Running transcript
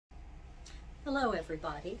Hello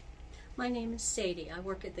everybody. My name is Sadie. I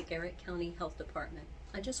work at the Garrett County Health Department.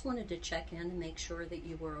 I just wanted to check in and make sure that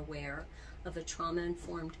you were aware of a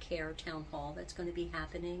trauma-informed care town hall that's going to be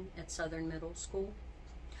happening at Southern Middle School.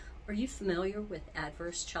 Are you familiar with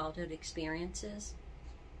adverse childhood experiences?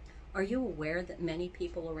 Are you aware that many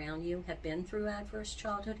people around you have been through adverse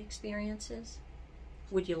childhood experiences?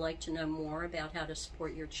 Would you like to know more about how to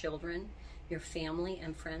support your children, your family,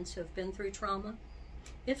 and friends who have been through trauma?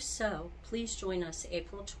 If so, please join us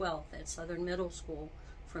April 12th at Southern Middle School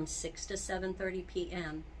from 6 to 7:30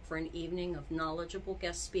 p.m. for an evening of knowledgeable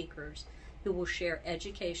guest speakers who will share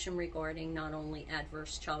education regarding not only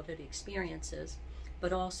adverse childhood experiences,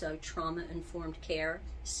 but also trauma-informed care,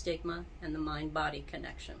 stigma, and the mind-body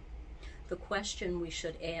connection. The question we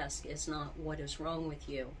should ask is not what is wrong with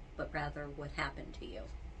you, but rather what happened to you.